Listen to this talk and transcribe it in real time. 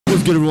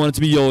What's good, everyone? It's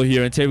me, Yolow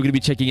here, and today we're going to be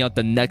checking out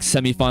the next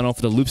semifinal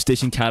for the Loop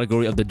Station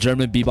category of the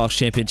German Beatbox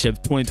Championship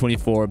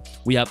 2024.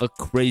 We have a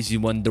crazy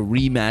one, the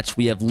rematch.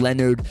 We have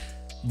Lennard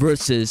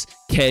versus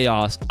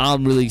Kaos.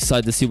 I'm really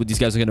excited to see what these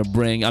guys are going to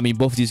bring. I mean,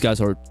 both of these guys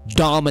are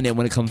dominant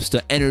when it comes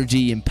to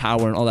energy and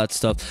power and all that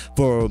stuff.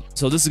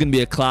 So this is going to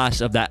be a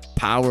clash of that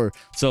power.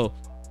 So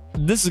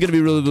this is going to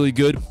be really, really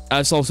good.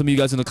 I saw some of you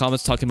guys in the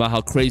comments talking about how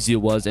crazy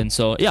it was, and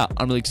so yeah,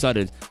 I'm really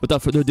excited.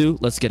 Without further ado,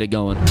 let's get it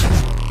going.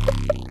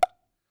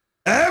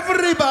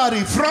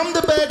 Everybody from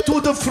the back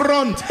to the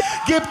front,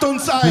 gebt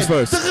uns ein. Who's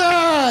first? 3.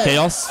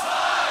 Kaos.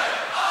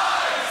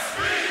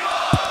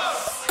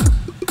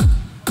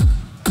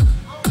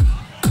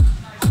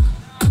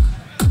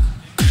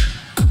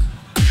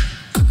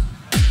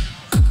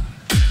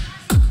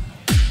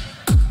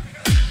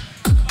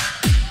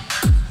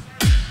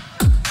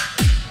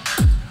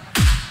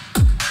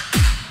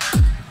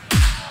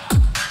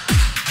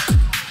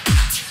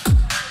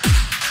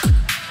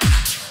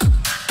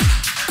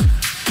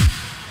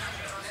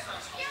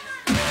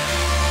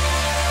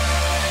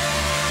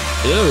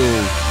 Ew.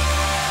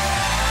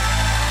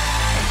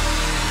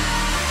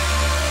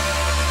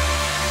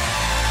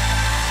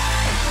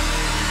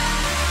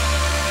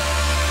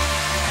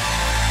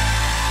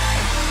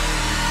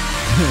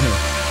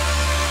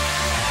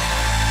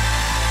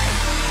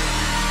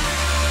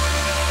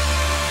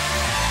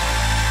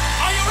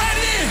 Are you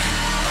ready?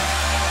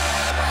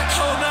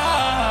 Oh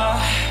nah.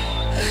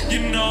 You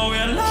know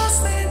we're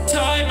lost in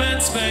time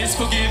and space,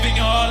 forgiving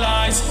all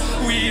lies.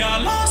 We are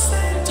lost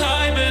in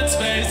time and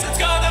space. It's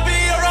gonna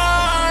be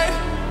alright.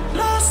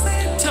 Lost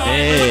in time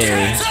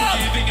and space,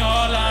 forgiving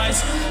all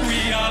lies.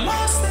 We are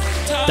lost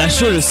in time. That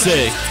shirt is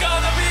sick. It's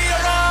gonna be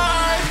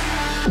alright.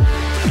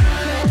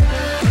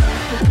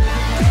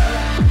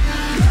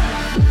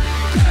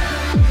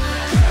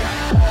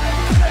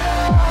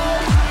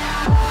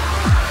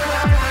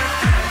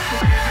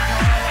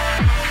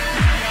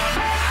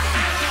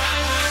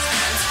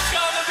 It's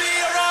gonna be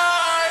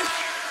alright.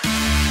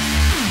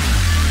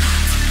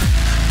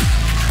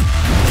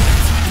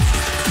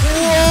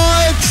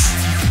 What?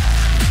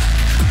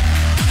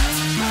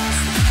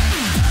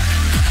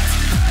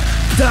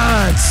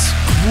 That's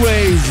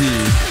crazy.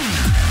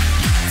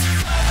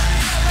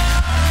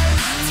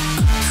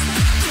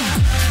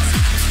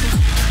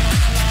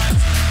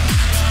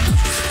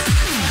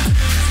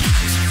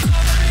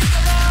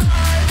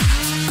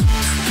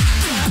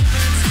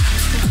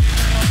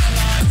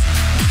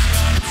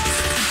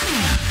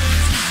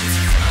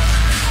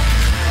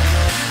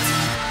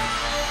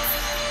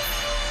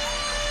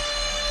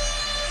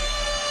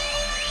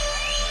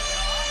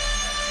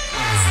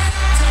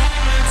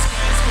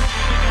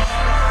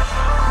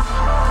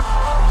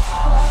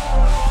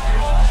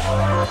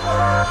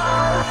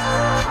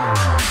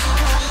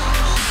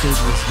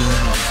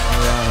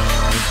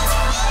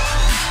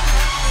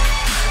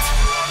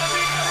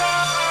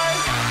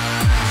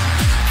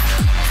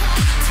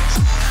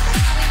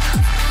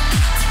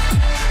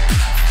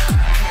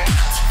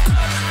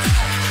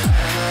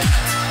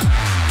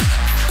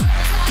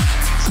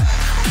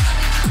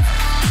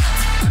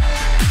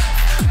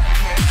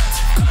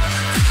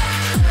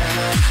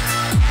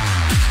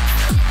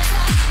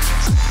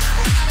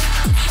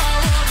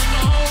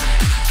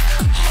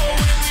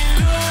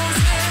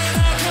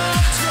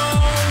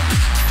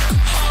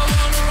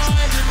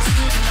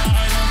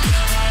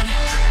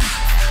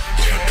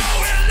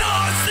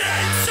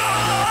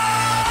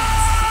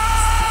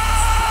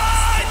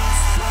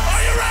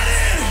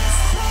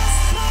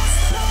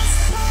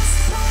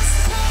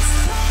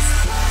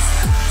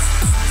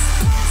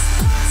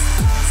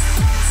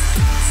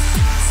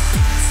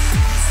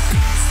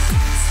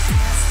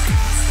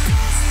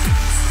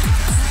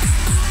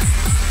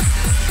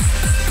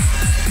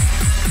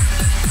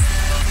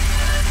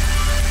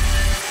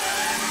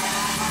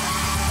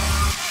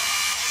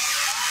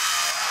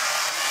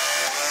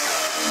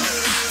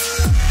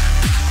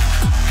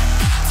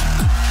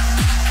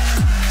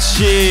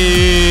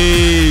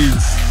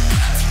 Jeez.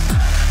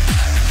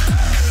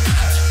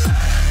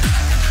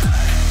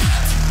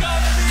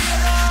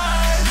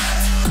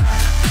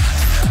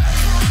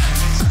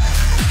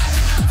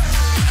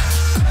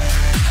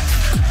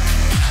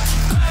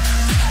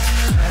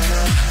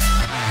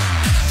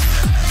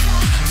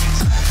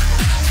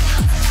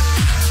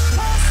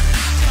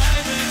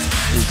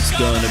 It's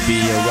gonna be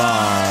a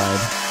ride.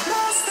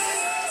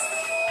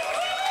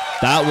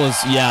 That was,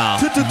 yeah,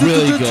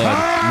 really good.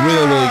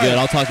 Really, really good.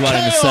 I'll talk about it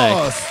in a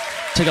sec.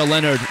 Check out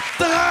Lennard.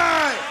 3.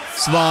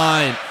 2,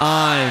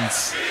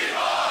 1.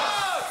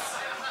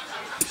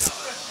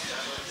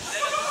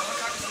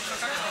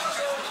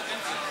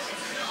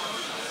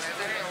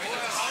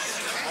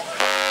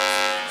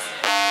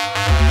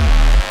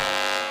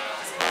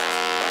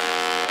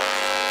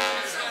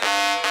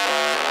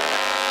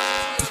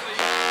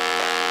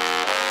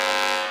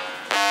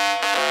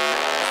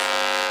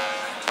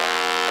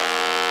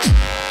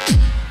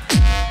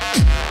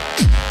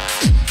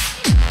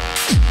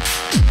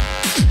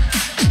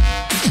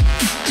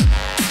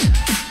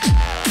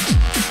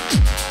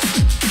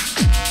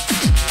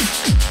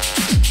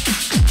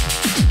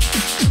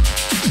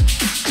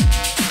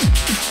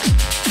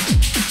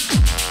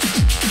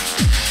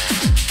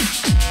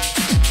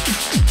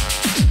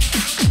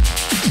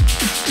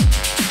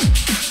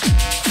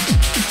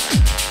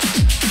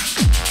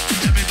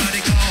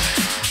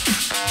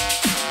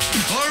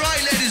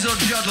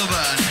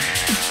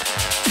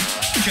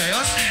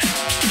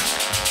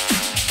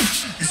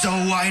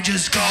 mind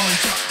just goes.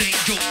 They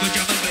jump with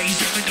drum and bass,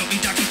 and don't be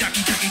ducky,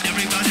 ducky, ducky,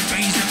 everybody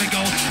face, and we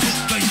go.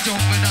 Bass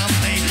jumping on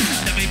me,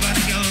 and everybody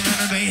go,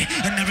 and me,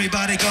 and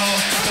everybody go,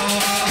 go,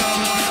 go,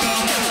 go,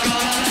 go.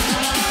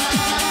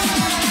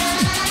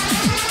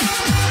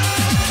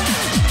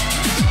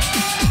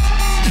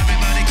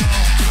 Everybody go.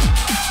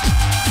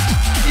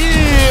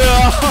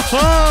 Yeah!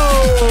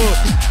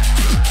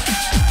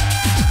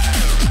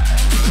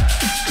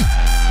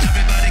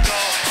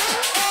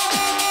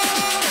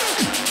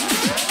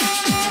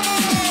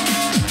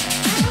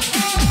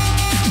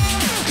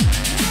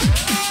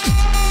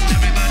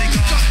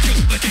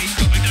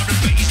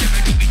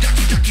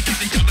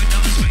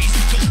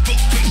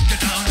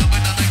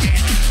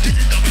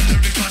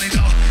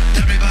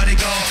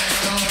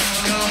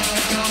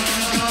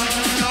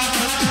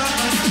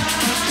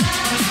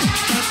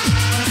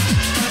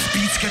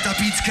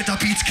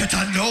 Beats get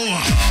a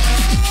Noah.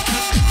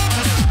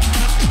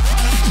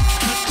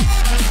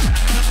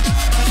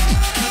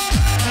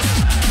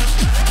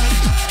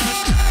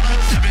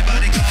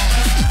 Everybody go.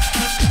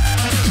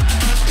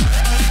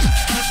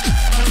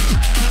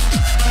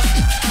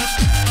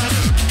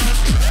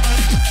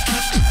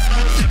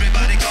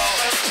 Everybody go.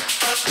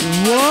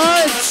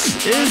 What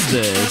is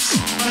this?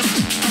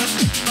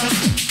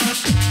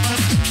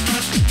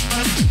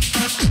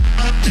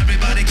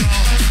 Everybody go.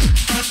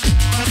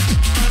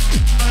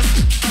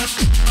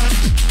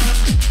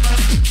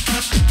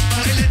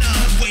 Hey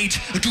Lennard, wait,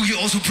 do you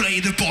also play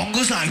the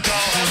bongos like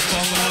bongos?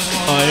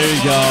 Oh, here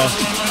you go.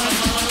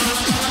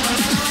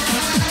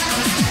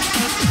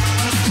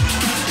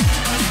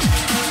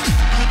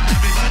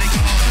 Everybody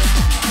go.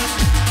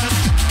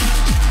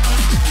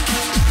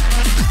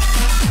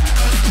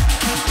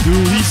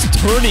 Dude, he's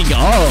turning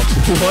up.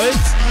 What?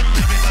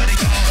 Everybody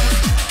go.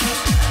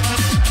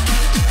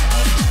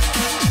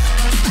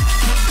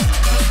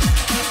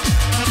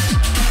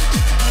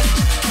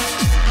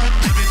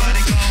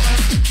 Everybody go.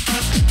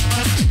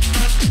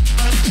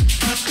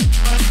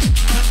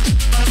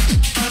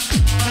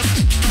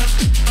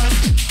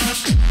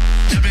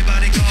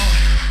 Everybody go.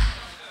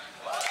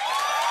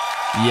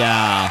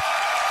 Yeah.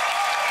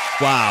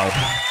 Wow.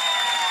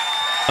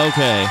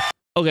 Okay.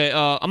 Okay,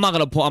 I'm not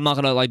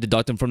gonna like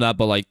deduct him from that,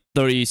 but like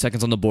 30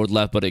 seconds on the board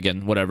left, but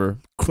again, whatever.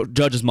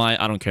 Judge is I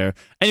don't care.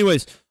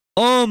 Anyways,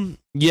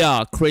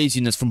 yeah,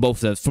 craziness from both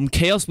of them. From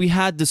Kaos, we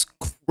had this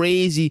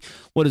crazy,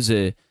 what is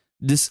it?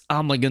 This,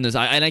 oh my goodness,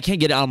 I can't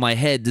get it out of my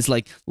head. This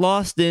like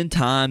lost in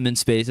time and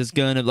space. It's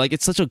gonna like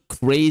it's such a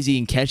crazy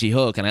and catchy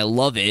hook, and I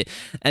love it.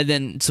 And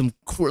then some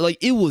like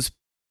it was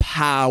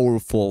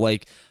powerful,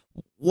 like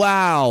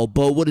wow.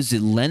 But what is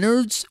it?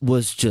 Lennard's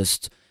was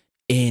just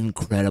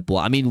incredible.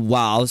 I mean,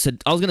 wow. I was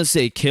gonna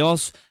say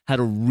Kaos had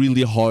a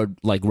really hard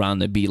like round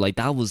to beat. Like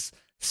that was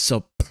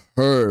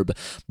superb.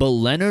 But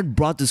Lennard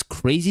brought this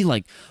crazy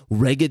like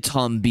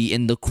reggaeton beat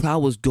and the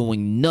crowd was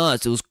going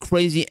nuts. It was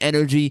crazy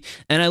energy.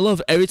 And I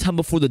love every time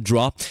before the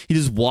drop, he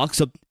just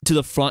walks up to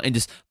the front and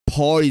just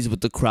parties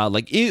with the crowd.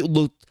 Like it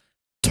looked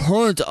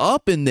turned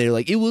up in there.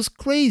 Like it was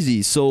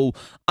crazy. So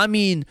I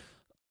mean,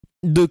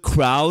 the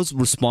crowd's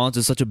response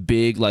is such a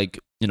big like,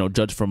 you know,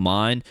 judge for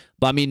mine.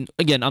 But I mean,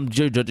 again, I'm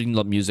judging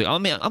the music. I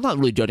mean, I'm not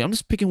really judging. I'm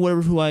just picking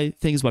who I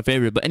think is my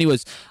favorite. But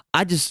anyways,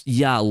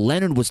 yeah,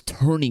 Lennard was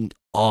turning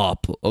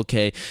up.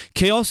 Okay,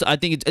 Kaos, I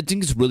think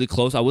it's really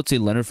close. I would say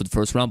Lennard for the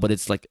first round, but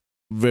it's like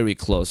very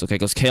close. Okay,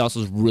 because Kaos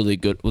was really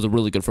good. Was a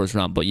really good first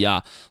round. But yeah,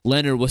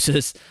 Lennard was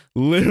just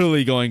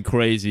literally going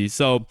crazy.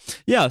 So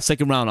yeah,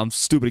 second round. I'm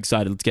stupid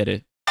excited. Let's get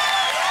it.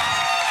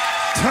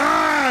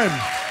 Time!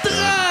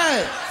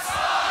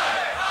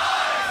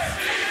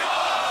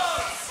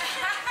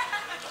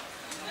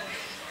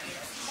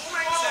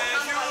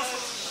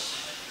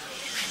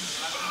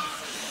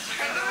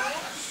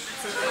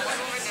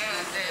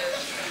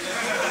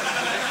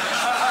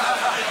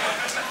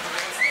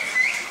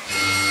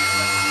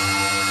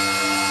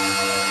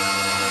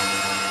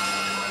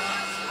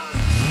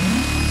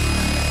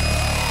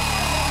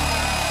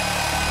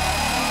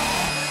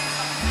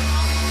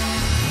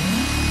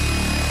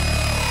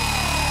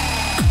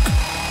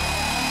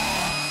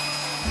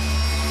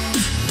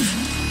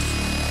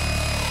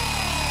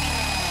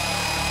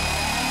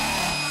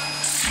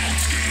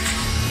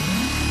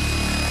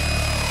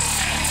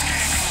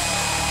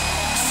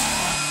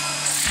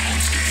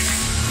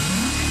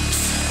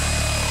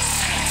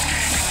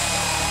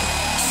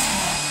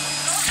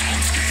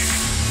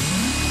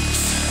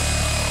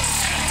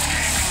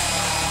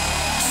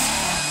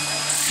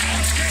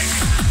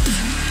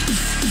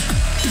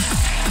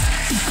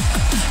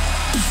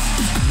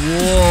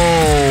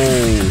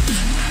 Whoa!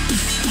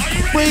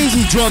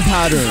 Crazy drum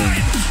pattern.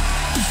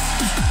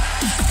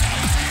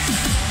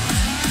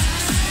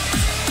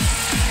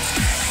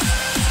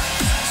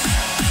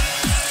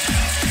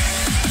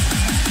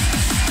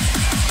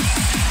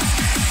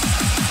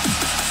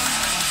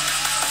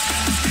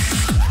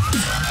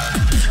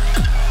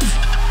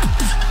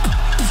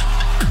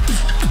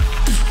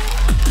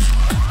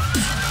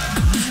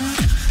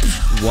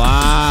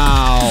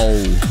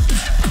 Wow.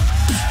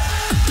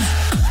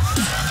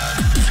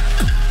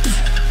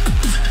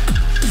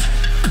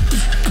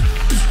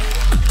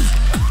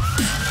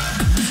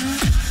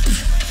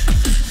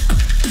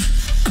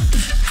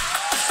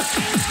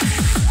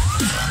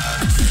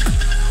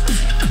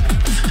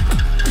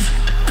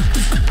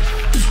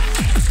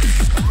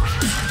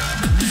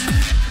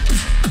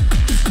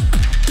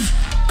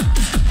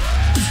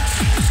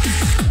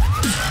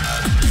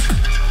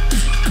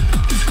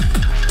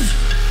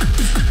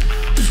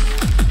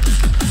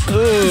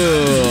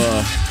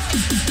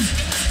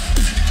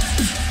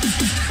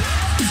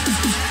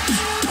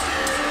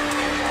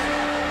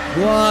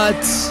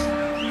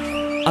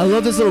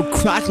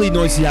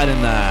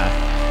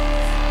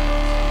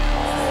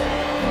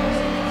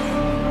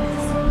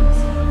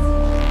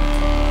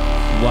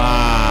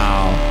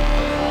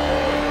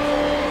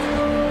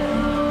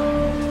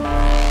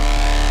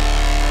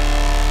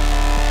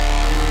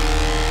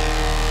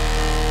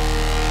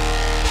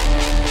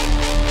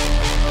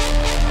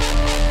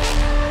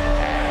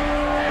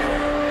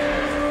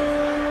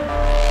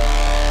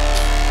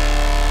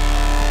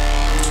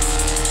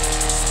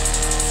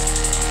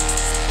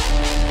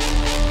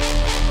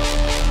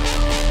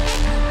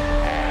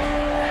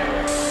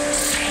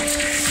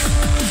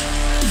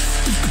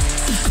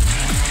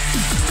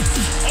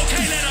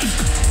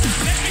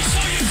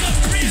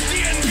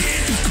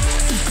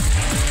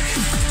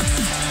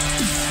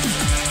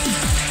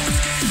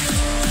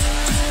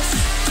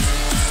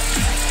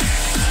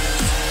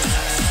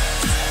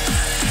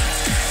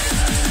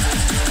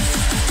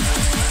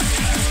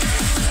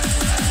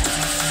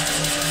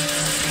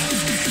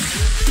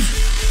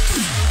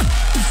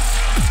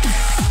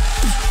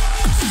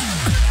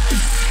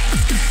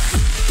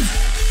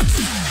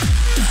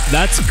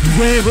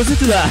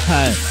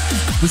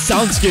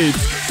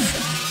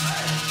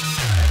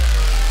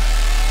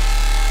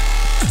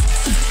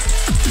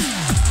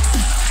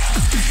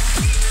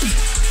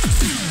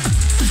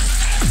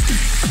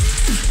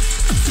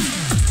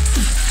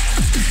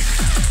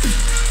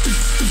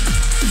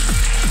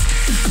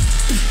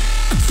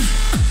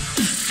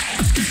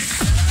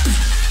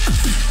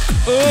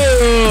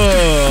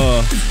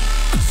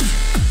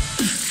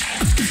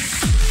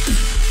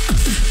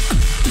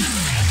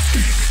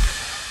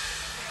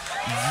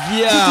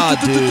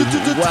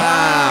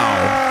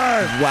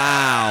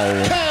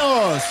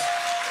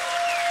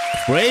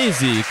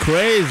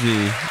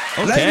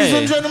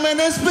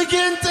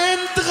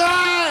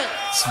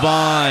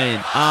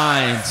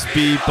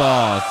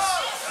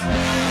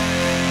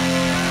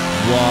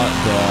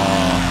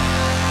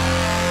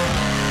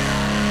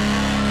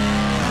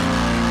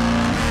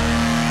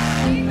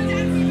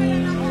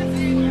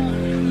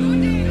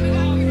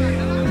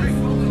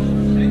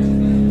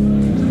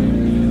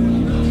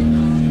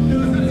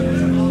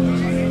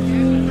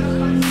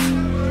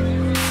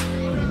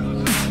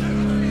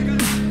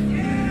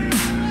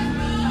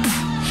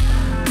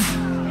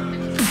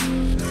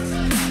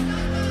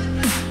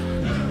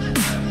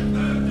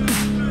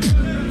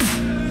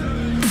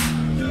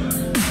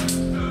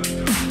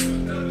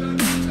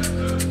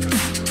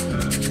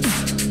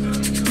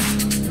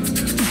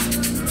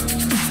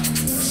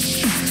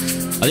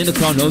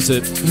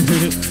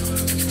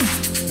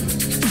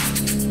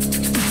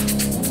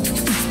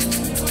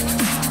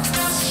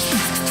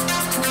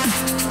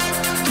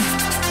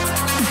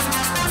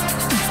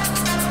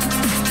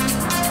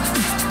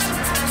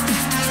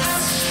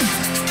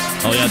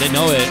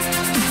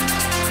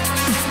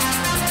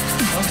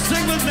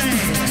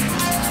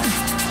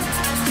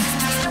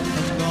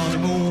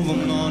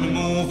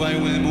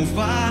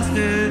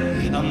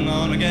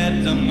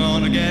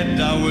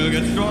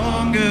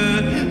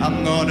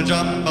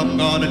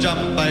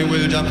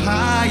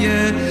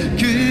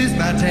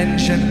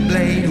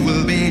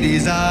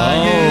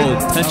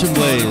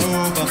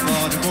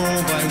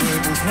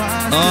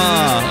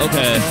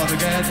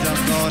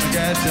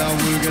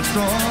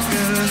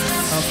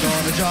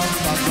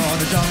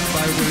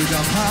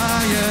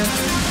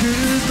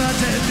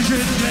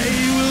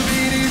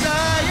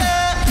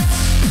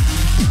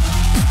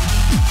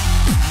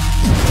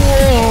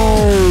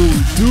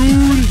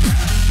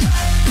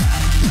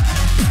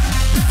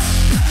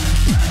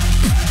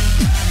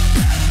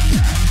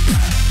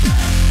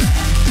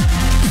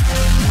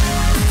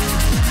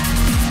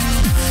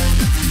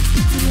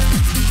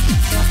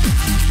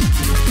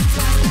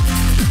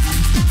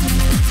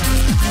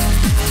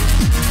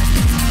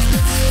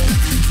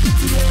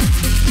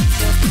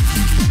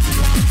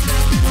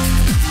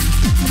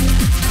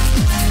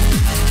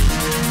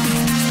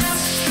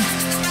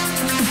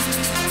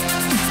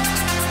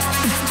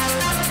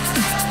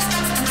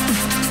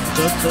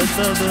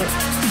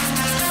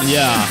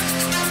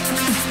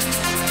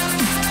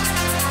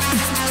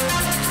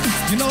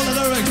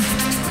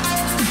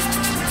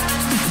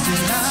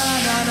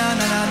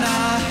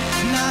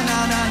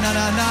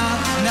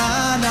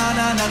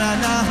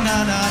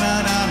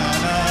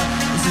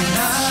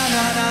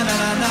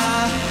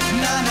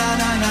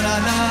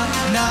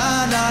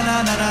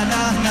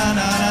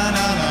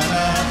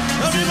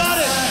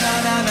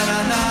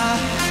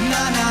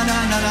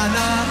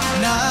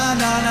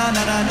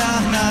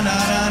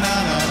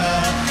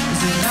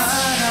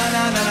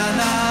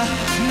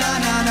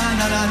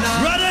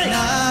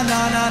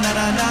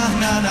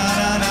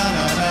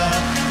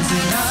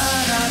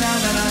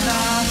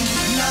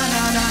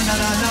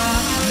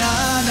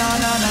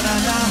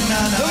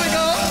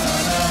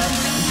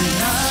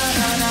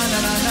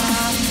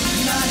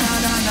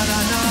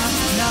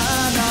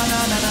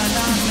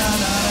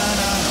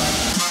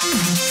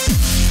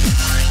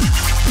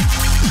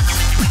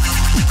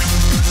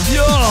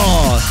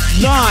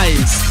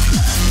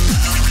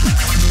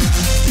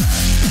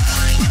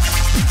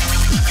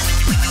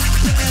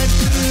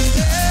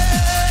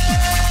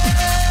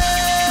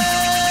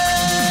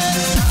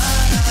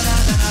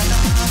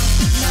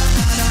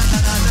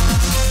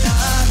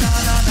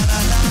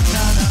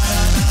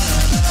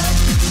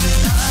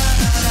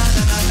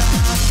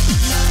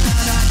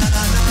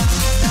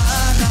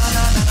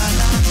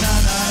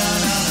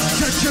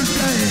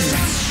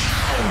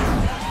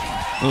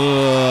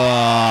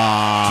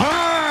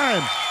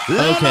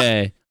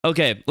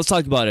 Okay, let's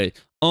talk about it.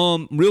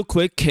 Real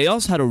quick,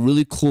 Kaos had a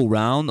really cool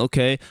round,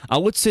 okay? I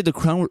would say the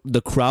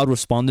crowd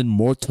responded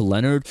more to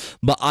Lennard,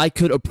 but I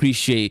could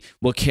appreciate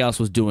what Kaos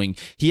was doing.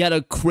 He had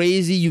a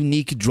crazy,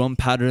 unique drum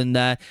pattern in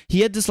that.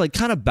 He had this, like,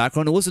 kind of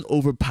background. It wasn't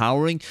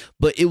overpowering,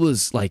 but it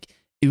was, like,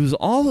 it was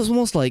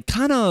almost, like,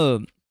 kind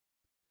of... It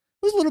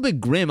was a little bit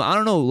grim. I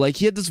don't know. Like,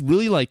 he had this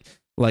really, like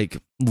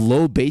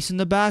low bass in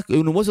the back.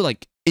 It wasn't,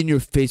 like, in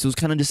your face. It was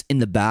kind of just in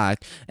the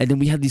back, and then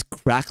we had these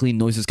crackling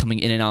noises coming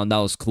in and out, and that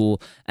was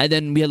cool. And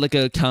then we had like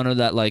a counter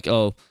that like,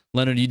 oh,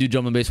 Lennard, you do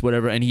drum and bass,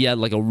 whatever, and he had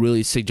like a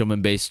really sick drum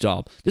and bass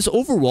job. Just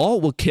overall,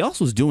 what Kaos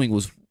was doing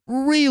was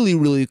really,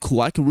 really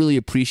cool. I could really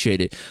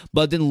appreciate it.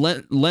 But then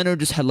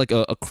Lennard just had like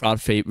a crowd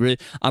favorite.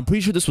 I'm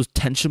pretty sure this was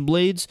Tension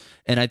Blades,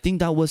 and I think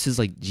that was his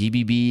like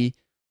GBB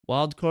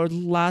wildcard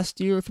last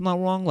year, if I'm not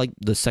wrong, like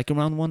the second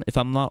round one, if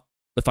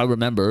I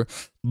remember.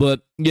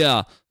 But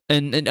yeah.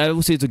 And I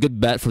would say it's a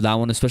good bet for that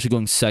one, especially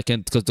going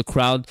second, because the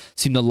crowd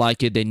seemed to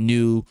like it. They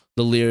knew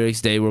the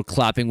lyrics. They were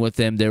clapping with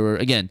him. They were,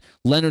 again,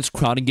 Lennard's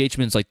crowd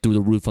engagement is like through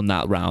the roof on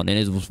that round, and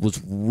it was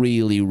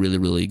really, really,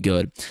 really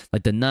good.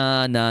 Like the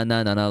na, na,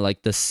 na, na, na,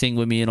 like the sing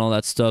with me and all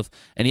that stuff.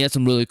 And he had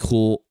some really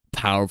cool,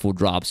 powerful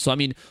drops. So, I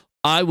mean,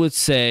 I would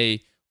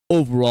say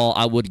overall,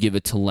 I would give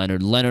it to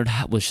Lennard. Lennard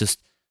was just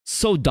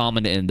so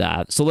dominant in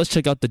that. So let's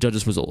check out the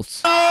judges'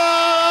 results. Na,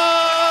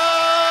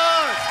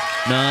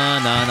 na,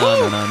 na,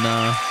 na, na,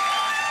 na.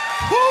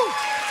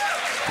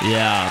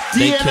 Ja,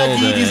 die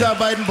Energie dieser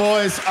beiden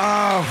Boys,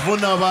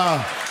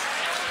 wunderbar.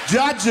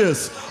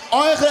 Judges,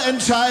 eure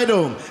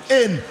Entscheidung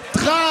in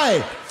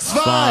 3,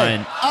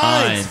 2,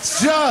 1,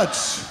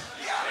 Judge.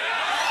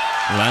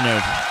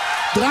 Lennard.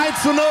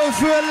 3:0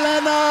 für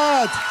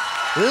Lennard.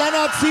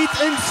 Lennard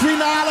zieht ins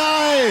Finale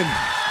ein.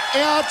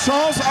 Er hat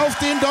Chance auf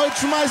den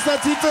deutschen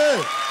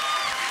Meistertitel.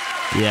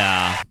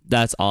 Yeah,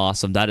 that's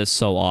awesome. That is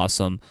so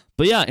awesome.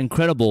 But yeah,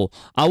 incredible.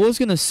 I was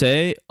gonna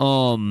say,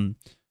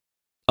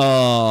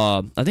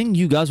 I think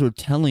you guys were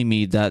telling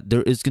me that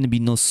there is going to be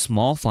no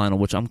small final,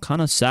 which I'm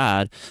kind of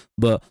sad.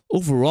 But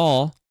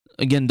overall,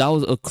 again, that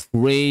was a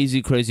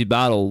crazy, crazy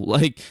battle.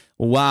 Like,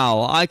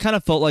 wow. I kind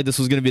of felt like this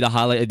was going to be the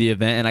highlight of the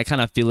event, and I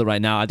kind of feel it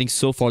right now. I think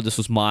so far, this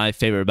was my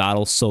favorite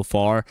battle so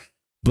far.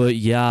 But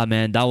yeah,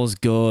 man, that was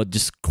good.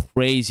 Just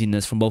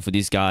craziness from both of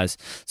these guys.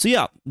 So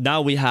yeah,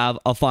 now we have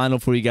a final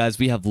for you guys.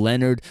 We have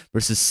Lennard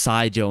versus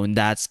Saijo, and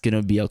that's going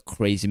to be a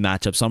crazy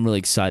matchup. So I'm really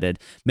excited.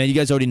 Man, you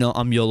guys already know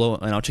I'm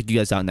Yolow, and I'll check you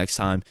guys out next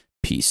time.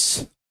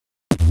 Peace.